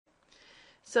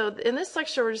So in this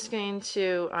lecture, we're just going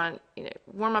to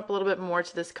warm up a little bit more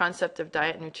to this concept of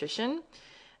diet and nutrition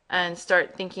and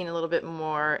start thinking a little bit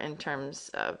more in terms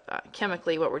of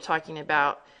chemically what we're talking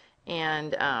about,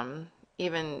 and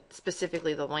even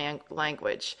specifically the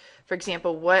language. For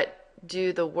example, what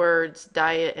do the words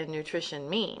diet and nutrition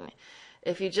mean?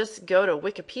 If you just go to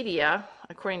Wikipedia,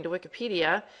 according to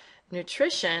Wikipedia,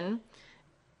 nutrition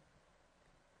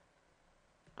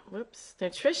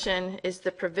is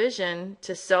the provision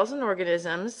to cells and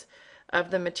organisms of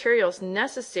the materials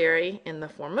necessary in the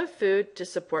form of food to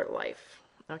support life.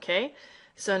 Okay,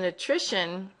 so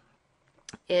nutrition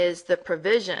is the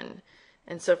provision,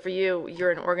 and so for you,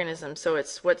 you're an organism, so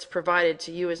it's what's provided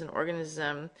to you as an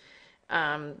organism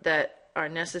that are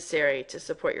necessary to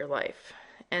support your life.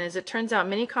 And as it turns out,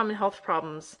 many common health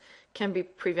problems can be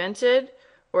prevented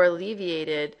or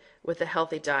alleviated with a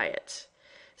healthy diet.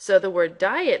 So the word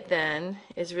diet then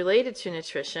is related to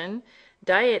nutrition.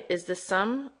 Diet is the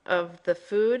sum of the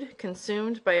food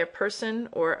consumed by a person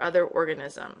or other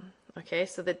organism. Okay,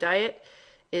 so the diet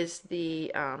is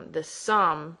the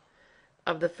sum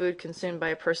of the food consumed by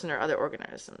a person or other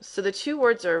organisms. So the two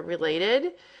words are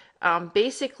related.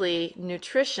 Basically,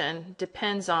 nutrition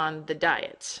depends on the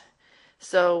diet.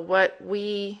 So what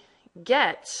we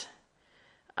get,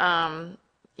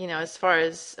 as far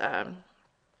as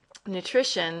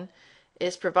nutrition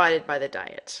is provided by the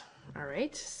diet. All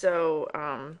right, so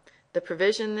the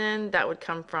provision then, that would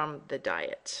come from the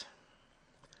diet.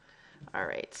 All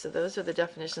right, so those are the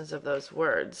definitions of those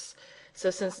words. So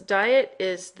since diet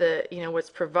is the, what's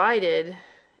provided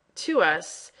to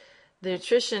us, the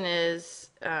nutrition is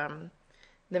the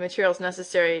materials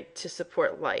necessary to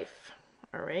support life.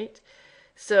 All right,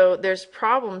 so there's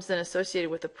problems then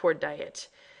associated with a poor diet.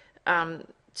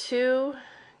 Two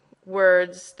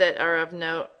words that are of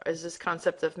note is this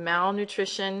concept of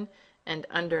malnutrition and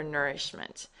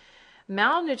undernourishment.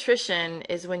 Malnutrition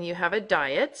is when you have a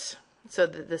diet, so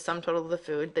the sum total of the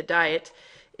food, the diet,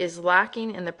 is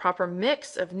lacking in the proper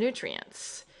mix of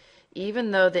nutrients,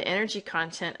 even though the energy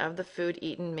content of the food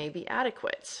eaten may be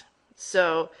adequate.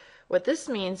 So what this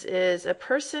means is a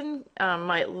person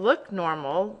might look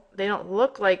normal. They don't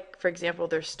look like, for example,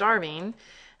 they're starving.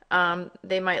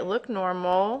 They might look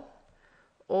normal,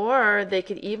 or they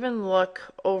could even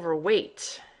look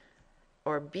overweight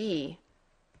or be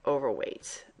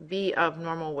overweight, be of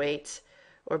normal weight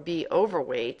or be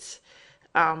overweight,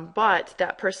 but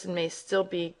that person may still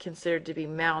be considered to be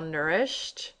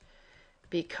malnourished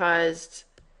because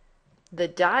the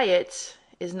diet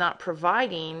is not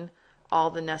providing all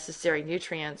the necessary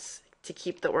nutrients to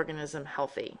keep the organism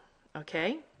healthy.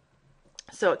 Okay,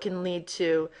 so it can lead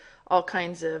to all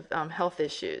kinds of health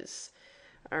issues.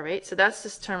 All right, so that's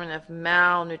this term of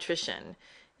malnutrition.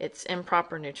 It's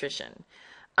improper nutrition.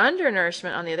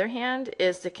 Undernourishment, on the other hand,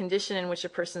 is the condition in which a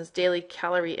person's daily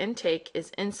calorie intake is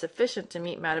insufficient to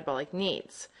meet metabolic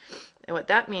needs. And what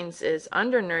that means is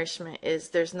undernourishment is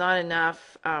there's not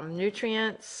enough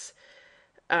nutrients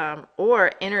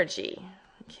or energy.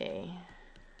 Okay,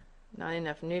 not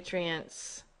enough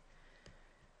nutrients.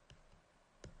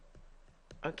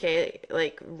 Okay,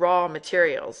 like raw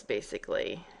materials,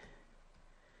 basically.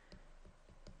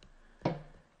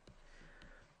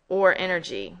 Or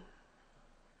energy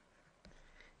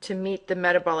to meet the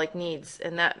metabolic needs,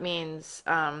 and that means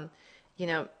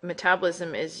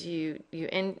metabolism is you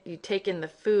take in the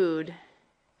food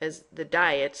as the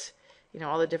diet,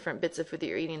 all the different bits of food that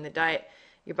you're eating in the diet.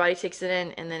 Your body takes it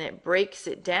in, and then it breaks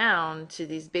it down to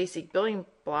these basic building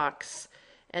blocks,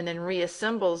 and then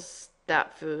reassembles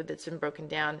that food that's been broken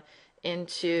down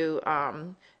into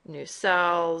new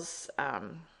cells.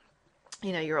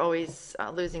 You're always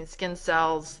losing skin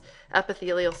cells,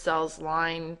 epithelial cells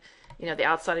line, the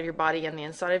outside of your body and the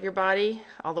inside of your body,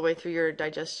 all the way through your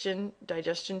digestion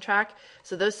tract.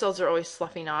 So those cells are always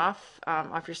sloughing off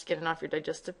your skin and off your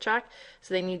digestive tract.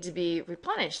 So they need to be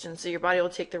replenished. And so your body will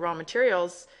take the raw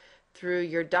materials through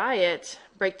your diet,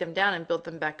 break them down, and build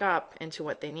them back up into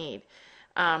what they need.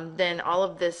 Then all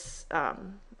these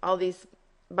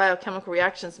biochemical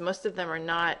reactions, most of them are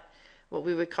not what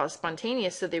we would call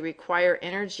spontaneous, so they require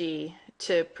energy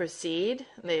to proceed.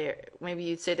 Maybe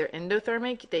you'd say they're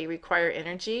endothermic. They require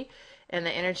energy, and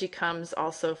the energy comes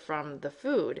also from the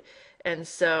food. And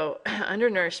so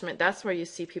undernourishment, that's where you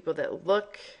see people that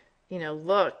look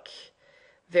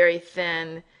very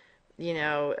thin,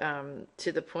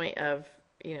 to the point of,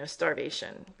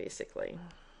 starvation, basically.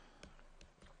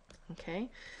 Okay,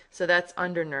 so that's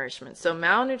undernourishment. So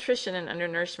malnutrition and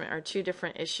undernourishment are two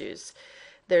different issues.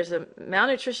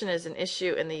 Malnutrition is an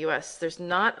issue in the U.S. There's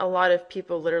not a lot of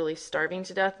people literally starving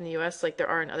to death in the U.S. like there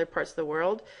are in other parts of the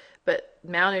world, but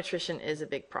malnutrition is a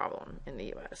big problem in the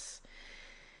U.S.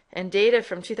 And data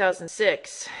from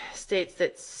 2006 states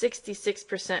that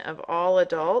 66% of all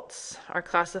adults are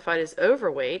classified as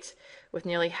overweight, with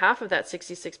nearly half of that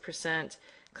 66%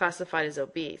 classified as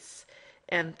obese.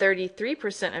 And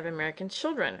 33% of American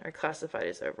children are classified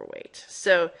as overweight.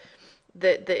 So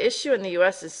the issue in the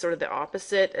U.S. is sort of the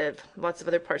opposite of lots of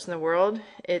other parts in the world.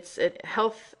 It's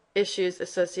health issues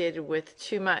associated with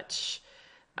too much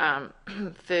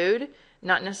food,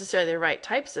 not necessarily the right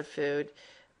types of food,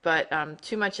 but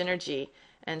too much energy.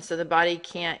 And so the body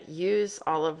can't use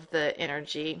all of the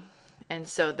energy. And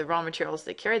so the raw materials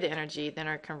that carry the energy then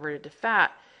are converted to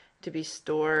fat to be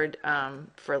stored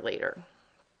for later.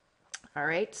 All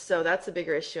right, so that's a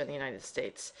bigger issue in the United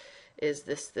States, is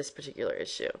this particular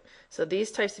issue. So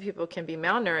these types of people can be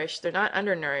malnourished. They're not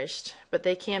undernourished, but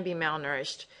they can be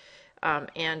malnourished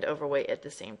and overweight at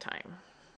the same time.